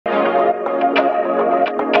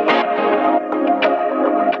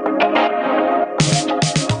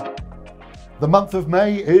The month of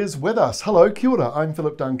May is with us. Hello, kia ora, I'm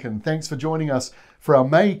Philip Duncan. Thanks for joining us for our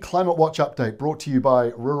May ClimateWatch update brought to you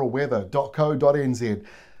by ruralweather.co.nz.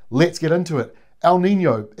 Let's get into it. El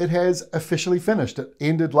Niño, it has officially finished. It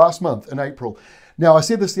ended last month in April. Now, I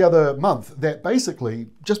said this the other month, that basically,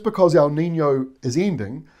 just because El Niño is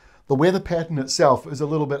ending, the weather pattern itself is a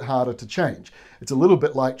little bit harder to change. It's a little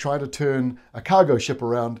bit like trying to turn a cargo ship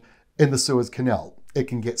around in the Suez Canal. It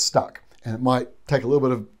can get stuck, and it might take a little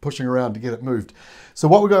bit of pushing around to get it moved. So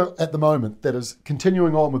what we've got at the moment that is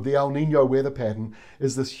continuing on with the El Niño weather pattern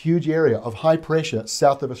is this huge area of high pressure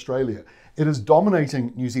south of Australia. It is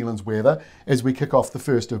dominating New Zealand's weather as we kick off the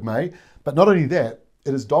 1st of May. But not only that,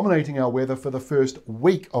 it is dominating our weather for the first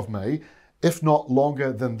week of May, if not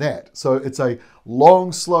longer than that. So it's a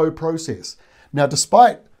long, slow process. Now,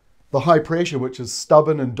 despite the high pressure, which is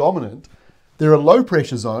stubborn and dominant, there are low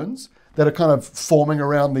pressure zones that are kind of forming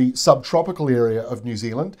around the subtropical area of New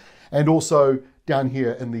Zealand and also down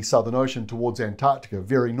here in the Southern Ocean towards Antarctica,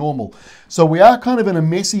 very normal. So we are kind of in a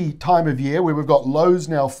messy time of year where we've got lows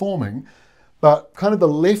now forming, but kind of the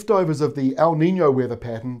leftovers of the El Niño weather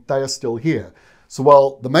pattern, they are still here. So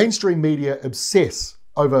while the mainstream media obsess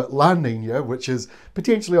over La Niña, which is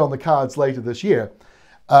potentially on the cards later this year,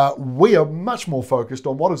 we are much more focused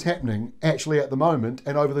on what is happening actually at the moment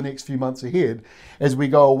and over the next few months ahead as we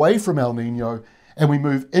go away from El Niño and we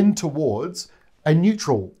move in towards a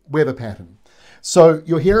neutral weather pattern. So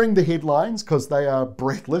you're hearing the headlines because they are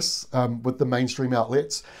breathless with the mainstream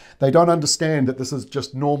outlets. They don't understand that this is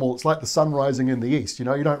just normal. It's like the sun rising in the east. You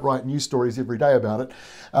know, you don't write news stories every day about it.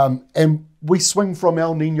 And we swing from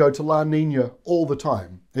El Niño to La Niña all the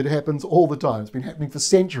time. It happens all the time. It's been happening for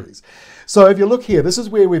centuries. So if you look here, this is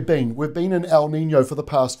where we've been. We've been in El Niño for the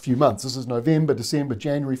past few months. This is November, December,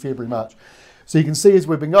 January, February, March. So you can see as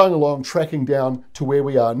we've been going along, tracking down to where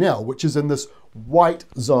we are now, which is in this white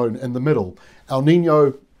zone in the middle. El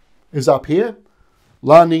Niño is up here,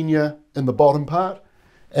 La Niña in the bottom part,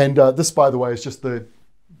 and this, by the way, is just the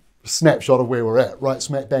snapshot of where we're at, right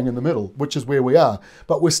smack bang in the middle, which is where we are.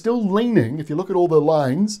 But we're still leaning, if you look at all the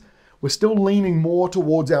lines, we're still leaning more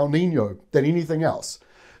towards El Niño than anything else.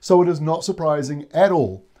 So it is not surprising at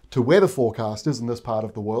all to weather forecasters in this part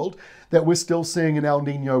of the world that we're still seeing an El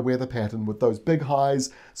Niño weather pattern with those big highs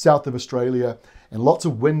south of Australia and lots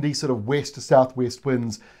of windy sort of west to southwest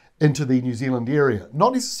winds into the New Zealand area.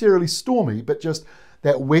 Not necessarily stormy, but just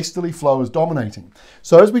that westerly flow is dominating.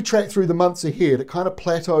 So as we track through the months ahead, it kind of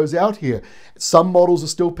plateaus out here. Some models are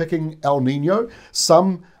still picking El Niño,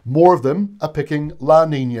 some more of them are picking La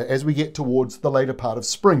Niña as we get towards the later part of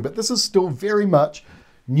spring. But this is still very much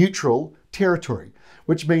neutral territory,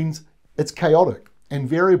 which means it's chaotic and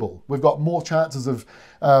variable. We've got more chances of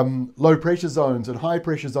low pressure zones and high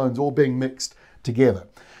pressure zones all being mixed together.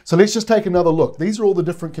 So let's just take another look. These are all the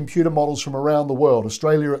different computer models from around the world.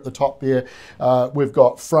 Australia at the top there. We've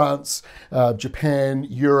got France, Japan,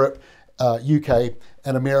 Europe, UK,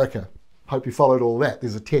 and America. Hope you followed all that.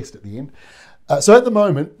 There's a test at the end. So at the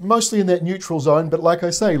moment, mostly in that neutral zone, but like I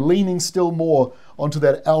say, leaning still more onto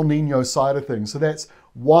that El Niño side of things. So that's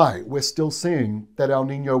why we're still seeing that El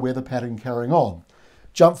Niño weather pattern carrying on.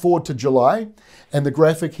 Jump forward to July, and the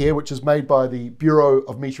graphic here, which is made by the Bureau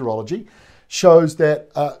of Meteorology, shows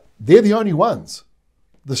that they're the only ones.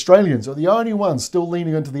 The Australians are the only ones still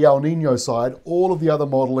leaning into the El Niño side. All of the other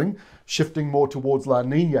modelling shifting more towards La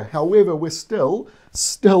Niña. However, we're still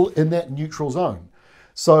in that neutral zone.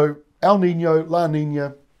 So El Niño, La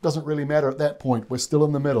Niña, doesn't really matter at that point. We're still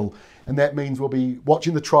in the middle. And that means we'll be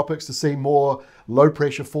watching the tropics to see more low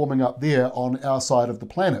pressure forming up there on our side of the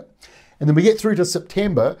planet. And then we get through to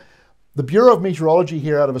September. The Bureau of Meteorology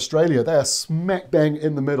here out of Australia, they are smack bang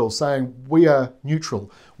in the middle saying we are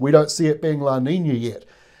neutral. We don't see it being La Niña yet.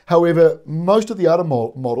 However, most of the other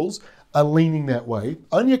models are leaning that way.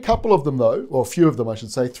 Only a couple of them though, or a few of them I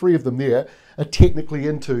should say, 3 of them there, are technically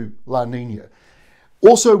into La Niña.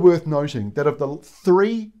 Also worth noting that of the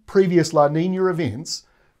 3 previous La Niña events,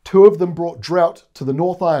 2 of them brought drought to the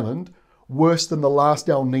North Island worse than the last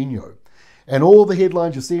El Niño. And all the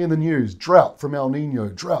headlines you see in the news, drought from El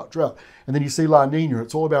Niño, drought. And then you see La Niña,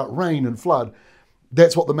 it's all about rain and flood.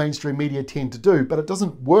 That's what the mainstream media tend to do, but it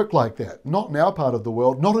doesn't work like that. Not in our part of the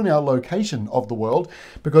world, not in our location of the world,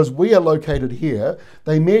 because we are located here.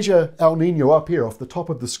 They measure El Niño up here off the top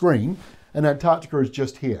of the screen, and Antarctica is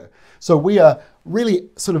just here. So we are really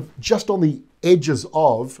sort of just on the edges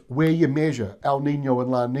of where you measure El Niño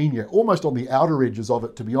and La Niña, almost on the outer edges of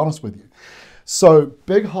it, to be honest with you. So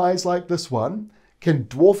big highs like this one can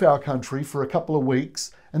dwarf our country for a couple of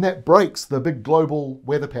weeks, and that breaks the big global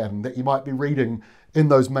weather pattern that you might be reading in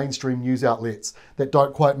those mainstream news outlets that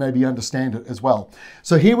don't quite maybe understand it as well.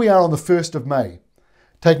 So here we are on the 1st of May,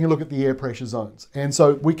 taking a look at the air pressure zones. And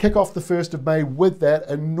so we kick off the 1st of May with that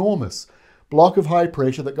enormous block of high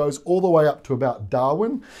pressure that goes all the way up to about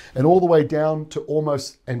Darwin and all the way down to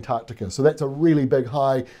almost Antarctica. So that's a really big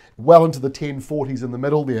high, well into the 1040s in the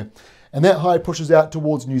middle there. And that high pushes out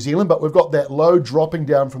towards New Zealand, but we've got that low dropping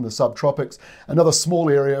down from the subtropics, another small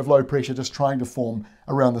area of low pressure just trying to form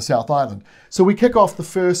around the South Island. So we kick off the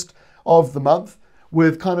 1st of the month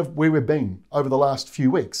with kind of where we've been over the last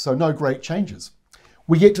few weeks. So no great changes.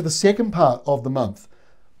 We get to the second part of the month.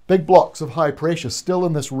 Big blocks of high pressure still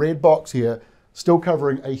in this red box here, still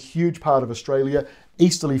covering a huge part of Australia,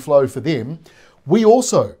 easterly flow for them. We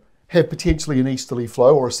also have potentially an easterly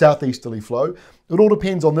flow or a southeasterly flow. It all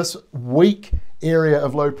depends on this weak area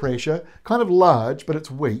of low pressure, kind of large, but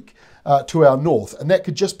it's weak, to our north. And that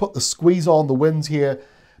could just put the squeeze on the winds here,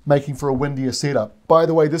 making for a windier setup. By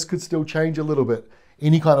the way, this could still change a little bit.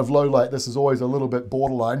 Any kind of low like this is always a little bit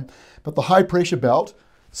borderline, but the high pressure belt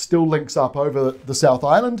still links up over the South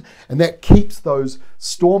Island, and that keeps those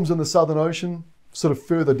storms in the Southern Ocean sort of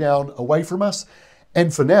further down away from us.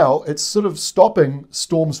 And for now, it's sort of stopping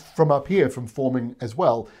storms from up here from forming as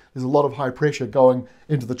well. There's a lot of high pressure going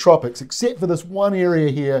into the tropics, except for this one area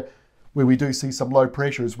here where we do see some low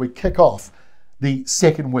pressure as we kick off the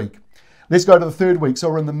second week. Let's go to the third week. So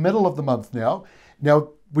we're in the middle of the month now.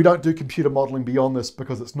 Now, we don't do computer modeling beyond this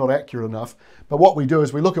because it's not accurate enough. But what we do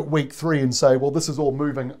is we look at week 3 and say, well, this is all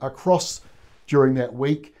moving across during that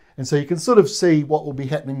week. And so you can sort of see what will be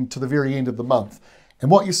happening to the very end of the month. And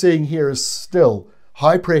what you're seeing here is still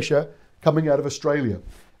high pressure coming out of Australia.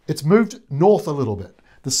 It's moved north a little bit.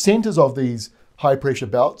 The centers of these high pressure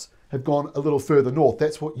belts have gone a little further north.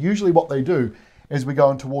 That's usually what they do as we go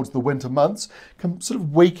on towards the winter months. Sort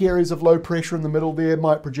of weak areas of low pressure in the middle there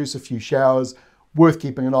might produce a few showers. Worth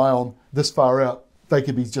keeping an eye on this far out. They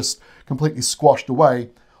could be just completely squashed away.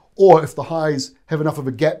 Or if the highs have enough of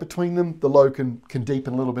a gap between them, the low can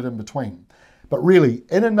deepen a little bit in between. But really,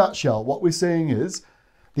 in a nutshell, what we're seeing is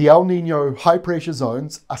the El Niño high pressure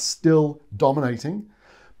zones are still dominating,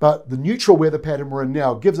 but the neutral weather pattern we're in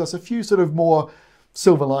now gives us a few sort of more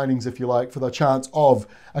silver linings, if you like, for the chance of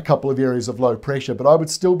a couple of areas of low pressure. But I would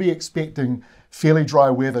still be expecting fairly dry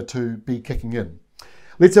weather to be kicking in.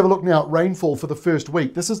 Let's have a look now at rainfall for the first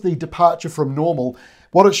week. This is the departure from normal.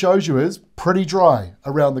 What it shows you is pretty dry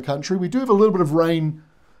around the country. We do have a little bit of rain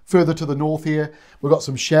further to the north here. We've got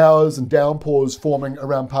some showers and downpours forming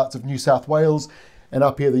around parts of New South Wales, and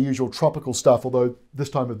up here the usual tropical stuff, although this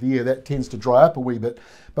time of the year that tends to dry up a wee bit.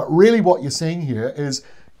 But really what you're seeing here is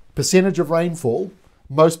percentage of rainfall.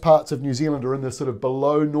 Most parts of New Zealand are in this sort of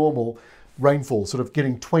below normal rainfall, sort of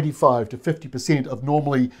getting 25 to 50% of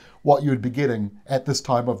normally what you would be getting at this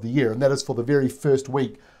time of the year, and that is for the very first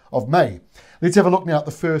week of May. Let's have a look now at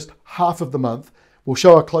the first half of the month. We'll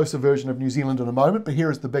show a closer version of New Zealand in a moment, but here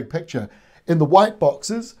is the big picture. In the white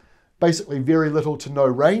boxes, basically very little to no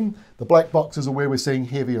rain. The black boxes are where we're seeing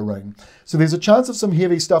heavier rain. So there's a chance of some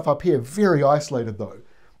heavy stuff up here, very isolated though.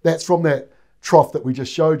 That's from that trough that we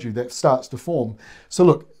just showed you that starts to form. So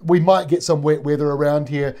look, we might get some wet weather around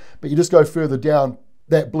here, but you just go further down,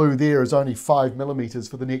 that blue there is only 5 millimeters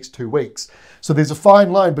for the next 2 weeks. So there's a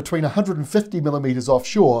fine line between 150 millimeters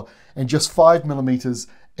offshore and just 5 millimeters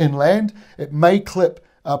inland. It may clip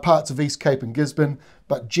parts of East Cape and Gisborne,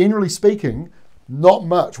 but generally speaking, not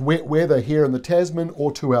much wet weather here in the Tasman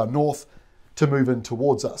or to our north to move in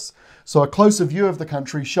towards us. So a closer view of the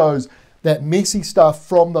country shows that messy stuff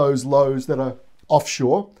from those lows that are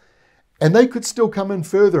offshore, and they could still come in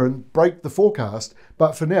further and break the forecast,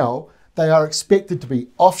 but for now they are expected to be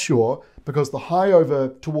offshore because the high over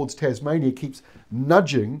towards Tasmania keeps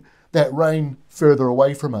nudging that rain further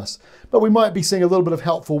away from us. But we might be seeing a little bit of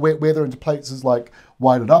helpful wet weather into places like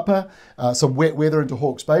Waited Upper, some wet weather into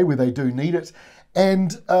Hawke's Bay where they do need it,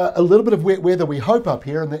 and a little bit of wet weather we hope up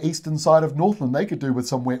here on the eastern side of Northland. They could do with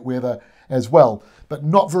some wet weather as well, but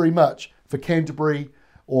not very much for Canterbury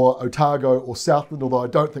or Otago or Southland, although I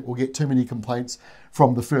don't think we'll get too many complaints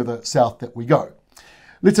from the further south that we go.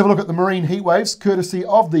 Let's have a look at the marine heat waves, courtesy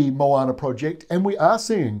of the Moana project, and we are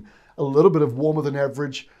seeing a little bit of warmer than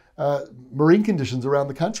average marine conditions around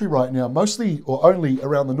the country right now, mostly or only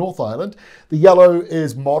around the North Island. The yellow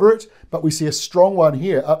is moderate, but we see a strong one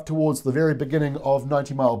here up towards the very beginning of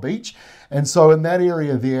 90 Mile Beach. And so in that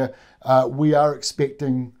area there, we are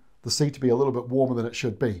expecting the sea to be a little bit warmer than it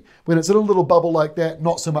should be. When it's in a little bubble like that,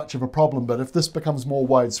 not so much of a problem, but if this becomes more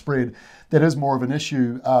widespread, that is more of an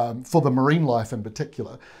issue for the marine life in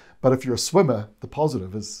particular. But if you're a swimmer, the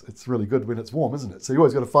positive is it's really good when it's warm, isn't it? So you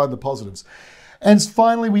always got to find the positives. And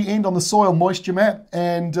finally, we end on the soil moisture map.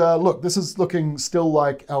 And look, this is looking still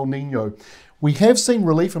like El Nino. We have seen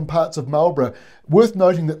relief in parts of Marlborough. Worth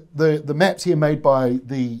noting that the maps here made by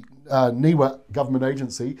the NIWA government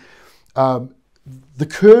agency, the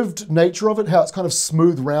curved nature of it, how it's kind of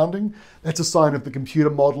smooth rounding, that's a sign of the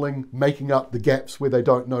computer modeling making up the gaps where they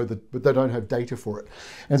don't know but they don't have data for it.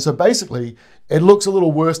 And so basically, it looks a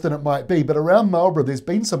little worse than it might be, but around Marlborough, there's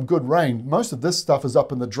been some good rain. Most of this stuff is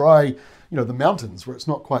up in the dry, the mountains where it's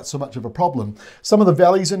not quite so much of a problem. Some of the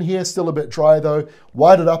valleys in here still a bit dry though.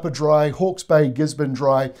 Waited Upper dry, Hawke's Bay, Gisborne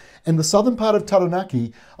dry, and the southern part of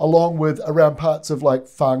Taranaki, along with around parts of like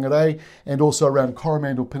Whangarei and also around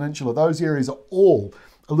Coromandel Peninsula, those areas are all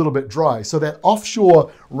a little bit dry. So that offshore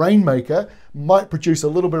rainmaker might produce a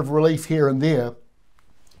little bit of relief here and there,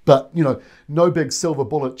 but no big silver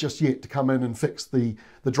bullet just yet to come in and fix the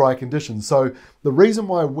dry conditions. So the reason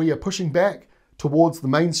why we are pushing back towards the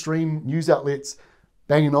mainstream news outlets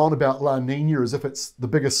banging on about La Niña as if it's the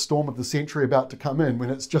biggest storm of the century about to come in, when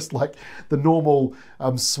it's just like the normal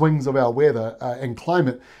swings of our weather and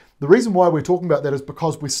climate. The reason why we're talking about that is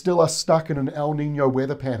because we still are stuck in an El Nino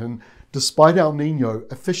weather pattern, despite El Nino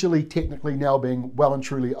officially technically now being well and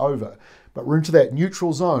truly over. But we're into that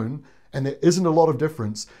neutral zone and there isn't a lot of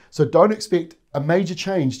difference. So don't expect a major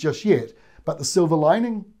change just yet. But the silver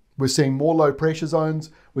lining, we're seeing more low pressure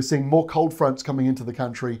zones, we're seeing more cold fronts coming into the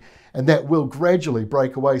country, and that will gradually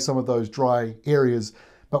break away some of those dry areas.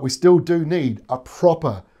 But we still do need a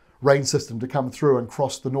proper rain system to come through and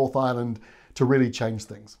cross the North Island to really change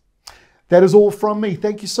things. That is all from me.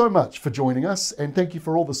 Thank you so much for joining us, and thank you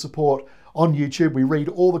for all the support on YouTube. We read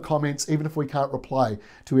all the comments, even if we can't reply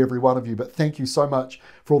to every one of you, but thank you so much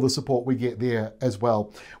for all the support we get there as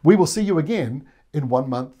well. We will see you again in 1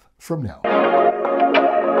 month from now.